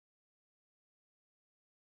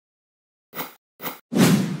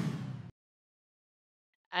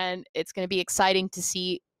and it's going to be exciting to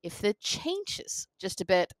see if it changes just a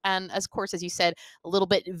bit. And of course, as you said, a little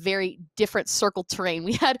bit very different circle terrain.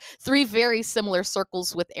 We had three very similar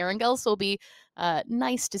circles with Erangel, so it'll be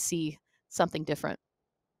nice to see something different.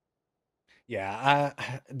 Yeah,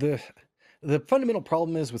 the fundamental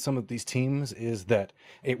problem is with some of these teams is that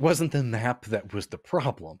it wasn't the map that was the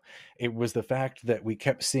problem. It was the fact that we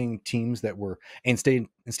kept seeing teams that were instead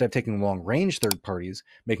of taking long range third parties,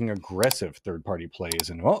 making aggressive third party plays.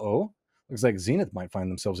 And looks like Zenith might find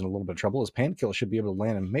themselves in a little bit of trouble, as Pankill should be able to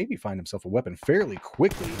land and maybe find himself a weapon fairly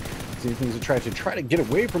quickly. Zenith needs to try to get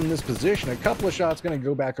away from this position. A couple of shots going to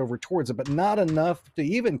go back over towards it, but not enough to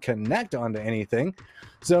even connect onto anything.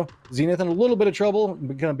 So Zenith in a little bit of trouble,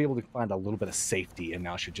 going to be able to find a little bit of safety, and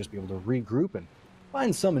now should just be able to regroup and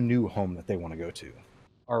find some new home that they want to go to.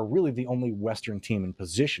 Are really the only Western team in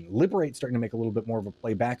position. Liberate starting to make a little bit more of a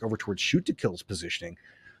play back over towards shoot to kill's positioning.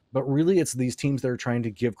 But really, it's these teams that are trying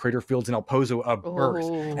to give Crater Fields and El Pozo a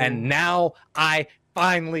berth. And now I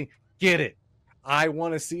finally get it. I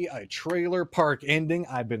want to see a trailer park ending.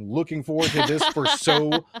 I've been looking forward to this for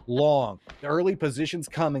so long. The early positions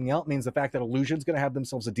coming out means the fact that Illusion's going to have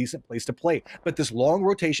themselves a decent place to play. But this long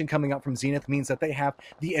rotation coming out from Zenith means that they have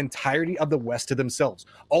the entirety of the West to themselves.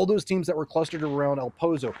 All those teams that were clustered around El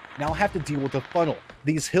Pozo now have to deal with the funnel.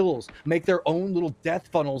 These hills make their own little death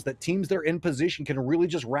funnels that teams that are in position can really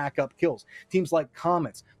just rack up kills. Teams like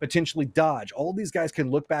Comets, potentially Dodge, all these guys can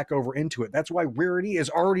look back over into it. That's why Rarity is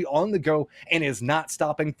already on the go and is not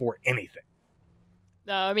stopping for anything.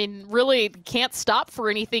 I mean, really can't stop for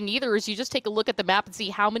anything either, as you just take a look at the map and see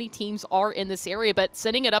how many teams are in this area, but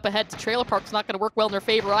sending it up ahead to Trailer Park's not going to work well in their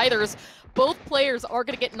favor either, as both players are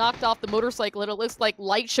going to get knocked off the motorcycle, and it looks like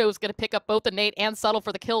Light Show is going to pick up both the Nate and Subtle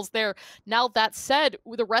for the kills there. Now, that said,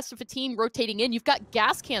 with the rest of the team rotating in, you've got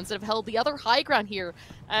Gas Cans that have held the other high ground here,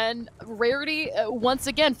 and Rarity, once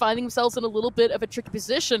again, finding themselves in a little bit of a tricky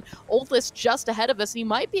position. Oldlist just ahead of us, and he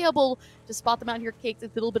might be able to spot them out here, take a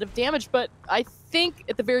little bit of damage, but I think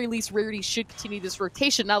at the very least Rarity should continue this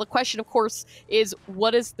rotation. Now the question, of course, is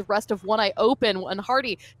what is the rest of One Eye Open? And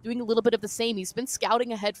Hardy doing a little bit of the same. He's been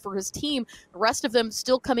scouting ahead for his team. The rest of them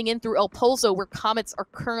still coming in through El Pozo, where Comets are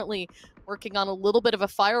currently working on a little bit of a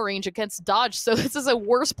fire range against Dodge. So this is a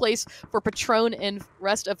worse place for Patron and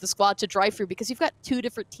rest of the squad to drive through, because you've got two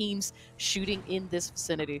different teams shooting in this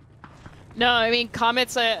vicinity. No, I mean,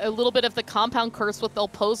 Comet's a little bit of the compound curse with El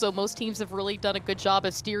Pozo. Most teams have really done a good job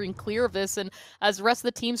of steering clear of this, and as the rest of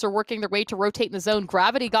the teams are working their way to rotate in the zone,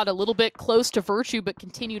 Gravity got a little bit close to Virtue, but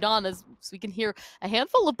continued on, as we can hear a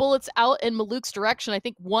handful of bullets out in Maluk's direction. I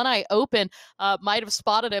think One Eye Open might have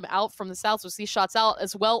spotted him out from the south, so see shots out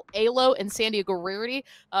as well. Alo and San Diego Rarity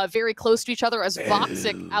very close to each other, as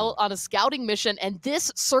Voxic out on a scouting mission, and this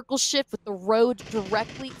circle shift with the road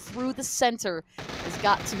directly through the center has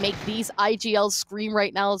got to make these IGLs scream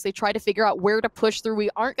right now as they try to figure out where to push through.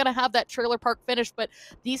 We aren't going to have that trailer park finish, but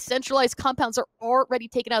these centralized compounds are already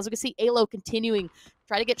taken out. As we can see, Alo continuing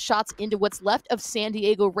try to get shots into what's left of San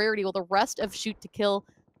Diego Rarity, while the rest of Shoot to Kill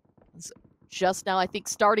is just now, I think,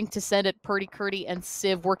 starting to send it. Purdy Curdy and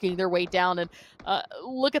Civ working their way down. And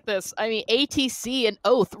look at this. I mean, ATC and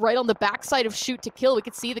Oath right on the backside of Shoot to Kill. We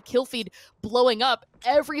can see the kill feed blowing up.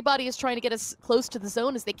 Everybody is trying to get as close to the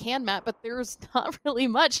zone as they can, Matt, but there's not really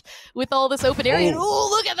much with all this open area. Oh,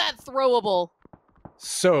 look at that throwable.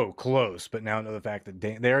 So close, but now know the fact that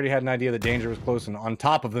they already had an idea that danger was close, and on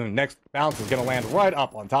top of them, next bounce is going to land right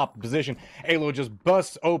up on top of the position. Alo just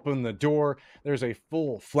busts open the door. There's a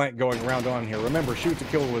full flank going around on here. Remember, Shoot to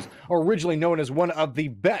Kill was originally known as one of the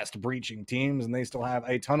best breaching teams, and they still have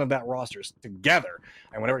a ton of that roster together.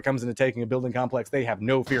 And whenever it comes into taking a building complex, they have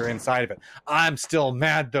no fear inside of it. I'm still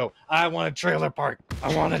mad, though. I want a trailer park.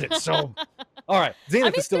 I wanted it so... All right,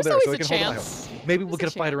 Zenith is still there, so we can hold on. Maybe we'll get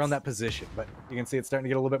a fight around that position, but you can see it's starting to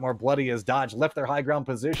get a little bit more bloody as Dodge left their high ground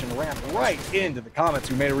position, ran right into the Comets,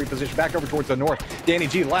 who made a reposition back over towards the north. Danny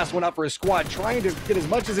G, last one up for his squad, trying to get as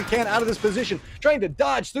much as he can out of this position, trying to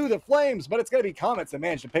dodge through the flames, but it's going to be Comets that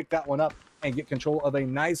managed to pick that one up and get control of a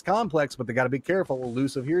nice complex, but they got to be careful.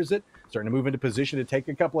 Elusive hears it, starting to move into position to take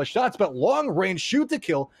a couple of shots, but long range Shoot to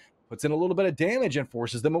Kill puts in a little bit of damage and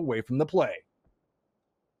forces them away from the play.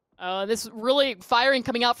 This really firing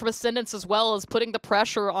coming out from Ascendance, as well as putting the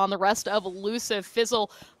pressure on the rest of Elusive.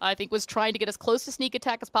 Fizzle, I think, was trying to get as close to sneak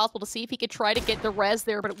attack as possible to see if he could try to get the res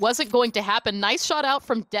there, but it wasn't going to happen. Nice shot out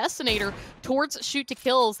from Destinator towards shoot to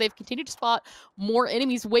kills. They've continued to spot more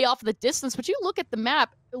enemies way off in the distance, but you look at the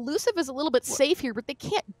map, Elusive is a little bit safe here, but they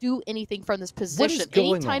can't do anything from this position.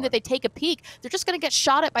 Anytime that they take a peek, they're just going to get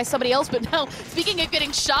shot at by somebody else. But now, speaking of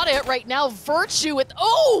getting shot at right now, Virtue with,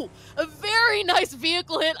 a very nice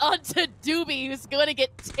vehicle hit onto Doobie, who's going to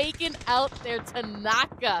get taken out there.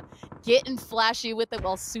 Tanaka getting flashy with it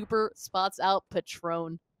while Super spots out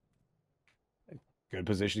Patron. Good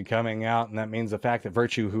position coming out, and that means the fact that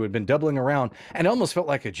Virtue, who had been doubling around, and it almost felt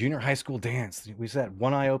like a junior high school dance. We said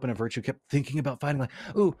one eye open, and Virtue kept thinking about fighting, like,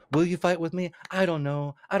 ooh, will you fight with me? I don't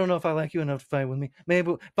know. I don't know if I like you enough to fight with me.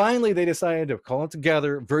 Maybe. Finally, they decided to call it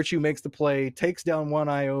together. Virtue makes the play, takes down one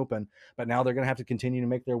eye open, but now they're going to have to continue to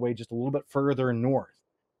make their way just a little bit further north.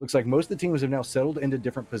 Looks like most of the teams have now settled into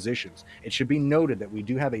different positions. It should be noted that we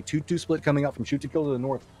do have a 2-2 split coming out from shoot to kill to the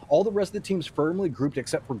north. All the rest of the teams firmly grouped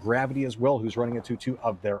except for Gravity as well, who's running a 2-2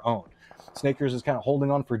 of their own. Snakers is kind of holding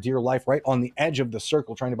on for dear life right on the edge of the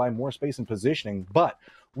circle, trying to buy more space and positioning. But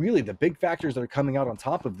really, the big factors that are coming out on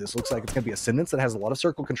top of this looks like it's going to be Ascendance that has a lot of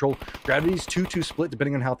circle control, Gravity's 2-2 split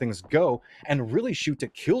depending on how things go, and really Shoot to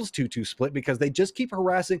Kill's 2-2 split because they just keep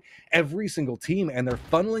harassing every single team and they're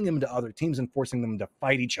funneling them to other teams and forcing them to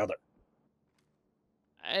fight each other.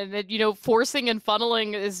 And, you know, forcing and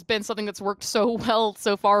funneling has been something that's worked so well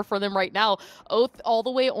so far for them right now. Oath all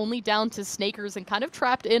the way only down to Snakers and kind of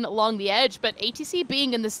trapped in along the edge, but ATC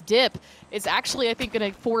being in this dip is actually, I think,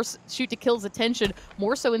 going to force Shoot to Kill's attention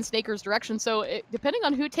more so in Snakers' direction. So depending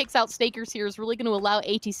on who takes out Snakers here is really going to allow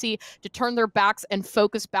ATC to turn their backs and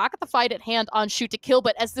focus back at the fight at hand on Shoot to Kill.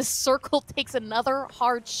 But as this circle takes another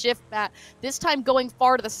hard shift back, this time going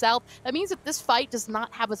far to the south, that means that this fight does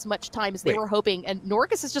not have as much time as they were hoping. And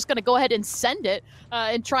Norcus is just going to go ahead and send it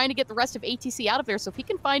and trying to get the rest of ATC out of there. So if he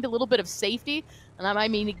can find a little bit of safety, and that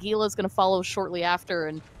might mean Aguila is going to follow shortly after,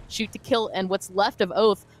 and Shoot to Kill and what's left of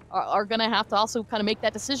Oath are going to have to also kind of make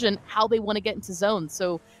that decision how they want to get into zone.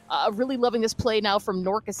 So really loving this play now from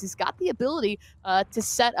Norcus. He's got the ability to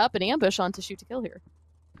set up an ambush onto Shoot to Kill here.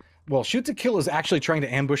 Well, Shoot to Kill is actually trying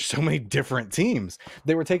to ambush so many different teams.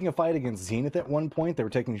 They were taking a fight against Zenith at one point. They were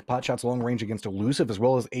taking pot shots long range against Elusive as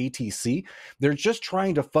well as ATC. They're just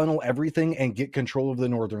trying to funnel everything and get control of the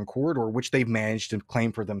northern corridor, which they've managed to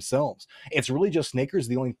claim for themselves. It's really just Snakers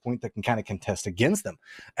the only point that can kind of contest against them.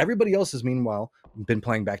 Everybody else has, meanwhile, been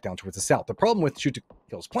playing back down towards the south. The problem with Shoot to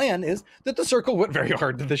Kill's plan is that the circle went very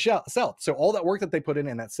hard to the south. So all that work that they put in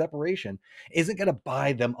and that separation isn't going to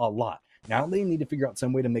buy them a lot. Now they need to figure out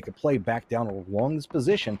some way to make a play back down along this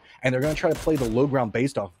position, and they're going to try to play the low ground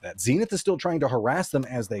based off of that. Zenith is still trying to harass them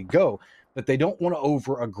as they go, but they don't want to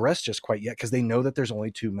over-aggress just quite yet because they know that there's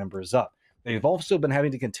only 2 members up. They've also been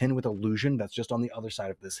having to contend with Illusion that's just on the other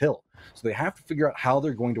side of this hill. So they have to figure out how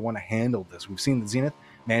they're going to want to handle this. We've seen the Zenith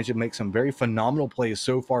manage to make some very phenomenal plays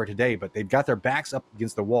so far today, but they've got their backs up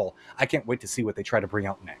against the wall. I can't wait to see what they try to bring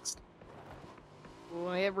out next. Well,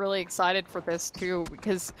 I'm really excited for this too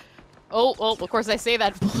because of course I say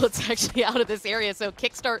that, Bullet's actually out of this area, so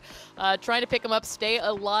Kickstart trying to pick him up, stay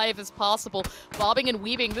alive as possible. Bobbing and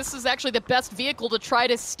weaving, this is actually the best vehicle to try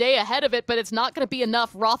to stay ahead of it, but it's not going to be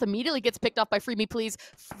enough. Roth immediately gets picked off by Free Me Please,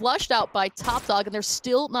 flushed out by Top Dog, and they're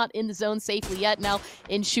still not in the zone safely yet. Now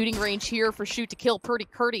in shooting range here for Shoot to Kill, Purdy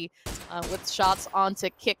Curdy with shots onto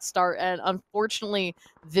Kickstart, and unfortunately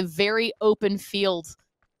the very open field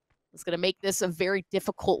is going to make this a very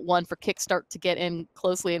difficult one for Kickstart to get in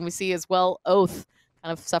closely. And we see as well, Oath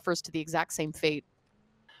kind of suffers to the exact same fate.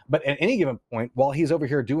 But at any given point, while he's over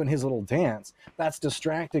here doing his little dance, that's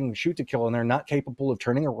distracting Shoot to Kill, and they're not capable of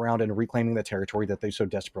turning around and reclaiming the territory that they so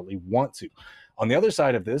desperately want to. On the other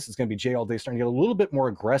side of this, it's going to be Jay All Day starting to get a little bit more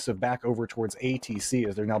aggressive back over towards ATC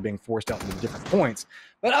as they're now being forced out into different points.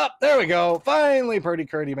 But there we go. Finally, Purdy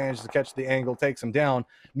Curdy manages to catch the angle, takes him down.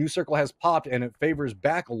 New circle has popped, and it favors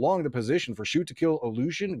back along the position for Shoot to Kill,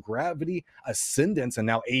 Illusion, Gravity, Ascendance, and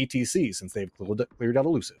now ATC since they've cleared out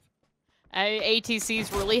Elusive. ATC's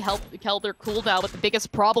really held their cooldown, but the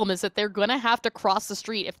biggest problem is that they're going to have to cross the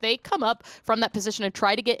street. If they come up from that position and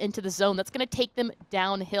try to get into the zone, that's going to take them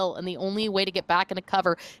downhill, and the only way to get back into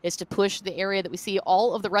cover is to push the area that we see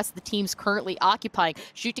all of the rest of the teams currently occupying.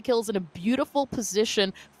 Shoot to Kill is in a beautiful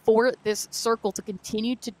position for this circle to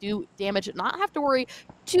continue to do damage and not have to worry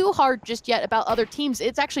too hard just yet about other teams.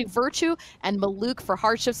 It's actually Virtue and Maluk for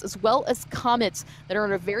hardships, as well as Comets, that are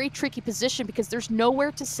in a very tricky position because there's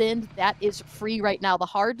nowhere to send that is free right now. The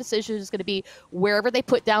hard decision is going to be wherever they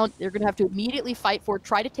put down, they're going to have to immediately fight for,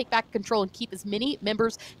 try to take back control and keep as many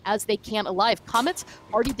members as they can alive. Comets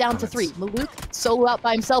already down to 3. Maluk solo out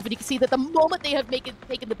by himself, and you can see that the moment they have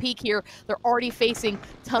taken the peak here, they're already facing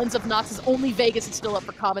tons of Noxes. Only Vegas is still up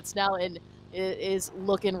for Comets now, and it is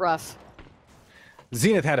looking rough.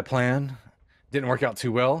 Zenith had a plan, didn't work out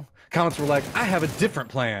too well. Comments were like, I have a different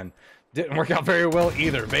plan. Didn't work out very well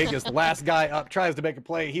either. Vegas, the last guy up, tries to make a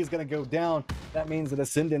play. He's going to go down. That means that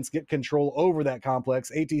Ascendants get control over that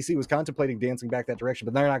complex. ATC was contemplating dancing back that direction,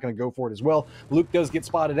 but they're not going to go for it as well. Luke does get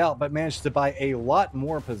spotted out, but manages to buy a lot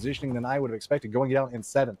more positioning than I would have expected, going down in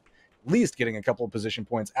 7th. At least getting a couple of position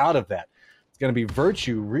points out of that. It's going to be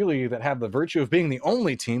Virtue, really, that have the virtue of being the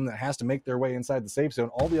only team that has to make their way inside the safe zone.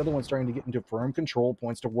 All the other ones starting to get into firm control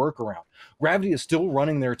points to work around. Gravity is still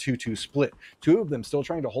running their 2-2 split. 2 of them still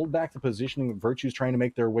trying to hold back the positioning. Virtue's trying to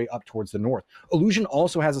make their way up towards the north. Illusion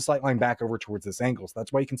also has a sight line back over towards this angle. So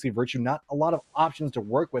that's why you can see Virtue not a lot of options to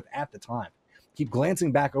work with at the time. Keep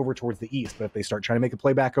glancing back over towards the east, but if they start trying to make a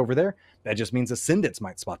play back over there, that just means Ascendants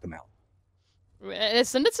might spot them out.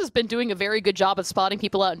 Ascendants has been doing a very good job of spotting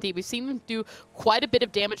people out in deep. We've seen them do quite a bit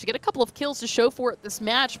of damage to get a couple of kills to show for it this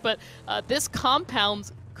match, but this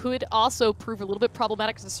compound could also prove a little bit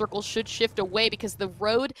problematic because the circle should shift away because the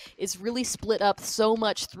road is really split up so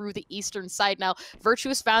much through the eastern side. Now, Virtue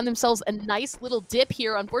has found themselves a nice little dip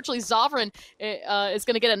here. Unfortunately, Zovran is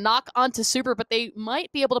going to get a knock onto Super, but they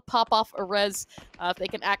might be able to pop off a res if they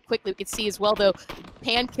can act quickly. We can see as well, though,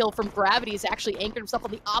 Pankill from Gravity has actually anchored himself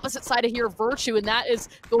on the opposite side of here, Virtue, and that is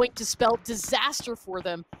going to spell disaster for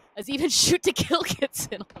them as even Shoot to Kill gets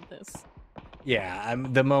in on this. Yeah,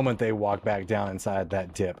 the moment they walk back down inside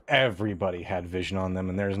that dip, everybody had vision on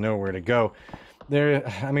them, and there's nowhere to go.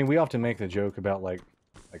 I mean, we often make the joke about like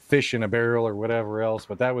fish in a barrel or whatever else,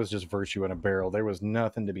 but that was just Virtue in a barrel. There was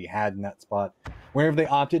nothing to be had in that spot. Whenever they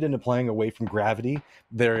opted into playing away from Gravity,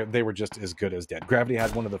 they were just as good as dead. Gravity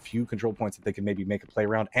had one of the few control points that they could maybe make a play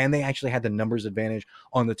around, and they actually had the numbers advantage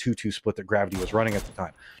on the 2-2 split that Gravity was running at the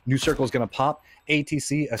time. New Circle is going to pop.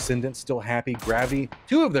 ATC, Ascendant still happy. Gravity,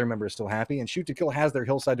 2 of their members still happy, and Shoot to Kill has their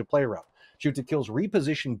hillside to play around. Shoot to Kill's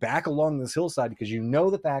repositioned back along this hillside because you know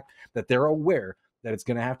the fact that they're aware that it's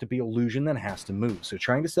going to have to be Illusion that has to move. So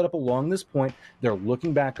trying to set up along this point, they're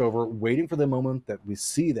looking back over, waiting for the moment that we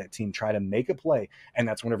see that team try to make a play, and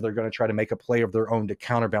that's whenever they're going to try to make a play of their own to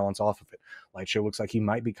counterbalance off of it. Lightshow looks like he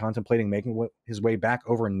might be contemplating making his way back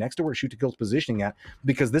over next to where Shoot to Kill's positioning at,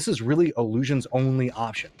 because this is really Illusion's only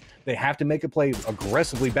option. They have to make a play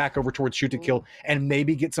aggressively back over towards Shoot to Kill and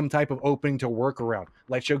maybe get some type of opening to work around.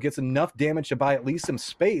 Lightshow gets enough damage to buy at least some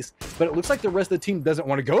space, but it looks like the rest of the team doesn't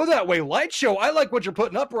want to go that way. Lightshow, I like what you're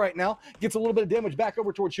putting up right now. Gets a little bit of damage back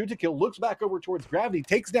over towards Shoot to Kill, looks back over towards Gravity,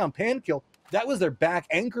 takes down Pankill. That was their back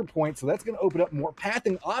anchor point, so that's going to open up more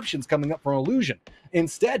pathing options coming up from Illusion.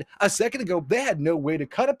 Instead, a second ago, they had no way to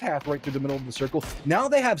cut a path right through the middle of the circle. Now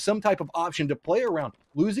they have some type of option to play around,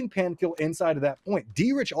 losing Pankill inside of that point.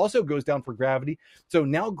 D-Rich also goes down for Gravity, so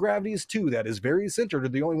now Gravity is 2. That is very centered. They're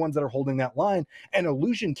the only ones that are holding that line, and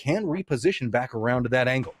Illusion can reposition back around to that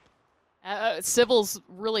angle. Civils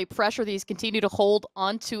really pressure these, continue to hold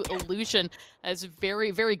onto Illusion as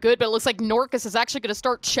very, very good, but it looks like Norcus is actually going to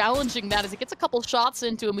start challenging that as he gets a couple shots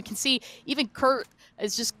into him. We can see even Kurt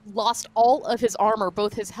has just lost all of his armor.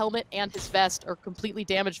 Both his helmet and his vest are completely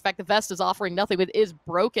damaged. In fact, the vest is offering nothing, but it is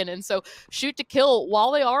broken. And so Shoot to Kill,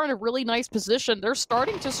 while they are in a really nice position, they're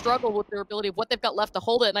starting to struggle with their ability of what they've got left to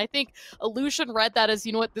hold it. And I think Illusion read that as,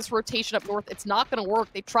 you know what, this rotation up north, it's not going to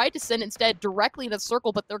work. They tried to send instead directly in the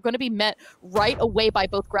circle, but they're going to be met right away by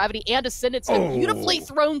both Gravity and Ascendance. A beautifully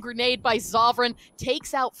thrown grenade by Zovran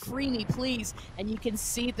takes out Free Me Please, and you can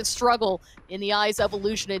see the struggle in the eyes of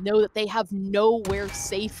Illusion and know that they have nowhere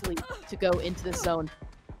safely to go into the zone.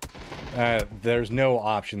 There's no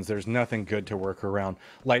options. There's nothing good to work around.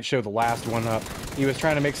 Lightshow, the last one up. He was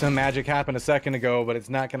trying to make some magic happen a second ago, but it's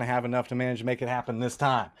not going to have enough to manage to make it happen this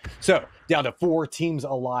time. So, down to 4 teams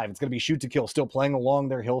alive. It's going to be Shoot to Kill, still playing along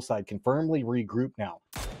their hillside. Can firmly regroup now.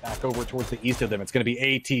 Back over towards the east of them. It's going to be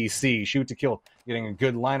ATC. Shoot to Kill, getting a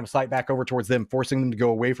good line of sight back over towards them, forcing them to go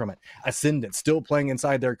away from it. Ascendant, still playing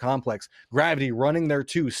inside their complex. Gravity running there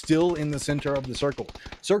too, still in the center of the circle.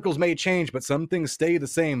 Circles may change, but some things stay the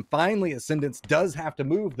same. Finally, Ascendance does have to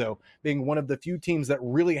move, though, being one of the few teams that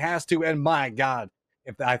really has to, and my God,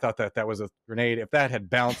 if I thought that was a grenade, if that had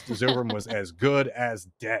bounced, Zovran was as good as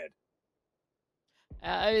dead.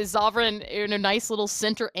 Zovran in a nice little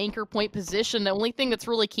center anchor point position. The only thing that's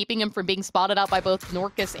really keeping him from being spotted out by both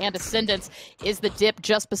Norcus and Ascendance is the dip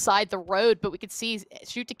just beside the road, but we can see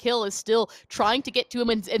Shoot to Kill is still trying to get to him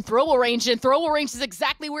in throw range, and throw range is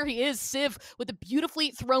exactly where he is. Civ with a beautifully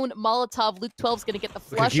thrown Molotov. Luke 12's going to get the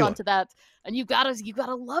flush onto that. And you gotta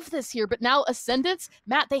love this here. But now Ascendance,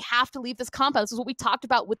 Matt, they have to leave this compound. This is what we talked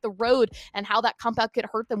about with the road and how that compound could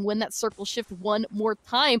hurt them when that circle shift one more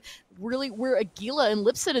time. Really, where Aguila and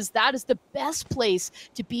Lipson is, that is the best place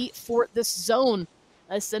to be for this zone.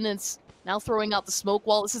 Ascendance Now throwing out the smoke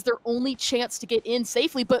wall. This is their only chance to get in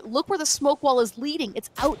safely, but look where the smoke wall is leading. It's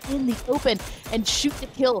out in the open, and shoot to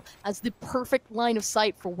kill as the perfect line of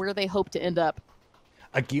sight for where they hope to end up.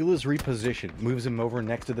 Aguila's reposition moves him over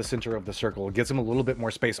next to the center of the circle. It gives him a little bit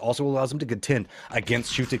more space. Also allows him to contend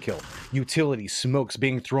against shoot to kill. Utility, smokes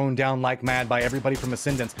being thrown down like mad by everybody from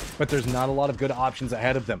Ascendance, but there's not a lot of good options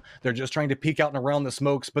ahead of them. They're just trying to peek out and around the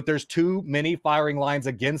smokes, but there's too many firing lines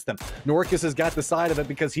against them. Norcus has got the side of it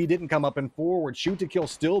because he didn't come up and forward. Shoot to kill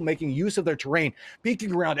still making use of their terrain,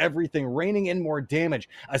 peeking around everything, raining in more damage.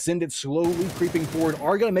 Ascendance slowly creeping forward,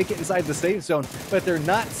 are going to make it inside the safe zone, but they're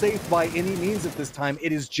not safe by any means at this time.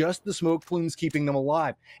 It is just the smoke plumes keeping them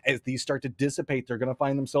alive. As these start to dissipate, they're going to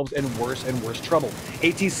find themselves in worse and worse trouble.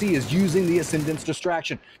 ATC is using the Ascendance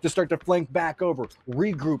distraction to start to flank back over,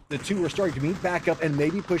 regroup. The two are starting to meet back up and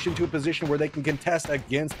maybe push into a position where they can contest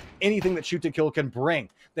against anything that shoot to kill can bring.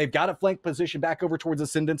 They've got a flank position back over towards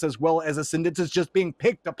Ascendance, as well as Ascendance is just being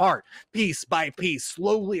picked apart piece by piece,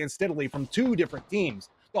 slowly and steadily from two different teams.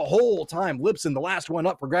 The whole time, Lipson, the last one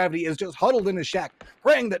up for Gravity, is just huddled in his shack,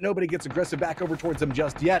 praying that nobody gets aggressive back over towards him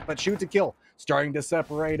just yet, but shoot to kill, starting to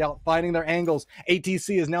separate out, finding their angles.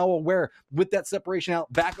 ATC is now aware, with that separation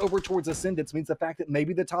out, back over towards Ascendance means the fact that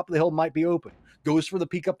maybe the top of the hill might be open. Goes for the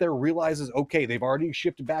peek up there, realizes, okay, they've already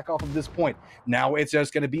shifted back off of this point. Now it's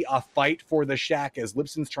just going to be a fight for the shack as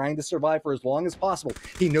Lipson's trying to survive for as long as possible.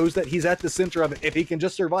 He knows that he's at the center of it. If he can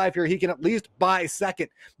just survive here, he can at least buy second.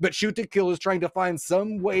 But shoot to kill is trying to find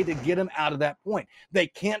some way to get him out of that point. They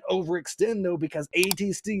can't overextend though because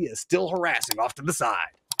ATC is still harassing off to the side.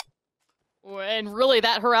 And really,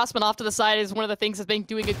 that harassment off to the side is one of the things that's been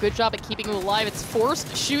doing a good job at keeping him alive. It's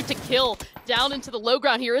forced shoot to kill down into the low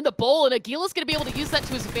ground here in the bowl, and Aguila's going to be able to use that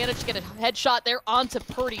to his advantage to get a headshot there onto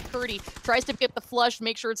Purdy. Purdy tries to get the flush,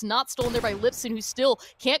 make sure it's not stolen there by Lipson, who still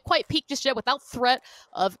can't quite peek just yet without threat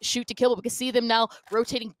of shoot to kill. But we can see them now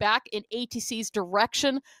rotating back in ATC's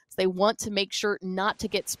direction. They want to make sure not to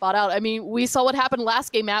get spot out. I mean, we saw what happened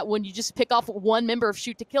last game, Matt, when you just pick off one member of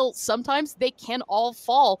shoot to kill. Sometimes they can all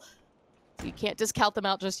fall. You can't discount them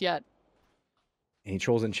out just yet. Any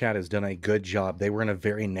Trolls in chat has done a good job. They were in a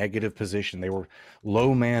very negative position. They were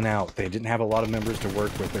low man out. They didn't have a lot of members to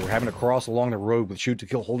work with. They were having to cross along the road with shoot to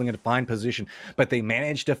kill, holding a defined position. But they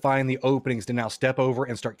managed to find the openings to now step over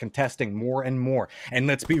and start contesting more and more. And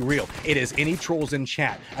let's be real, it is any Trolls in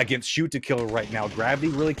chat against shoot to kill right now. Gravity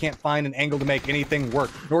really can't find an angle to make anything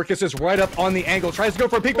work. Norcus is right up on the angle, tries to go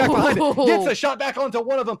for a peek back behind it, gets a shot back onto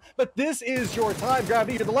one of them. But this is your time,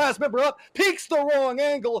 Gravity. You're the last member up, peeks the wrong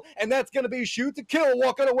angle, and that's going to be shoot to kill,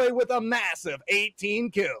 walking away with a massive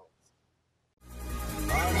 18 kills.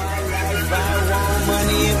 All my life I want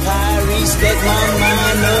money and power, respect my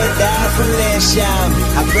mind, no die from last shot.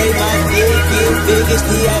 I pray my dick get big as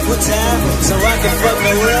the Eiffel Tower, so I can fuck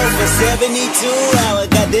the world for 72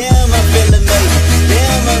 hours. Goddamn, I feel amazing.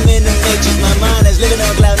 Damn, I'm in the matrix. My mind is living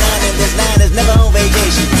on cloud nine, and this line is never on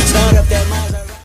vacation. Start up that mind.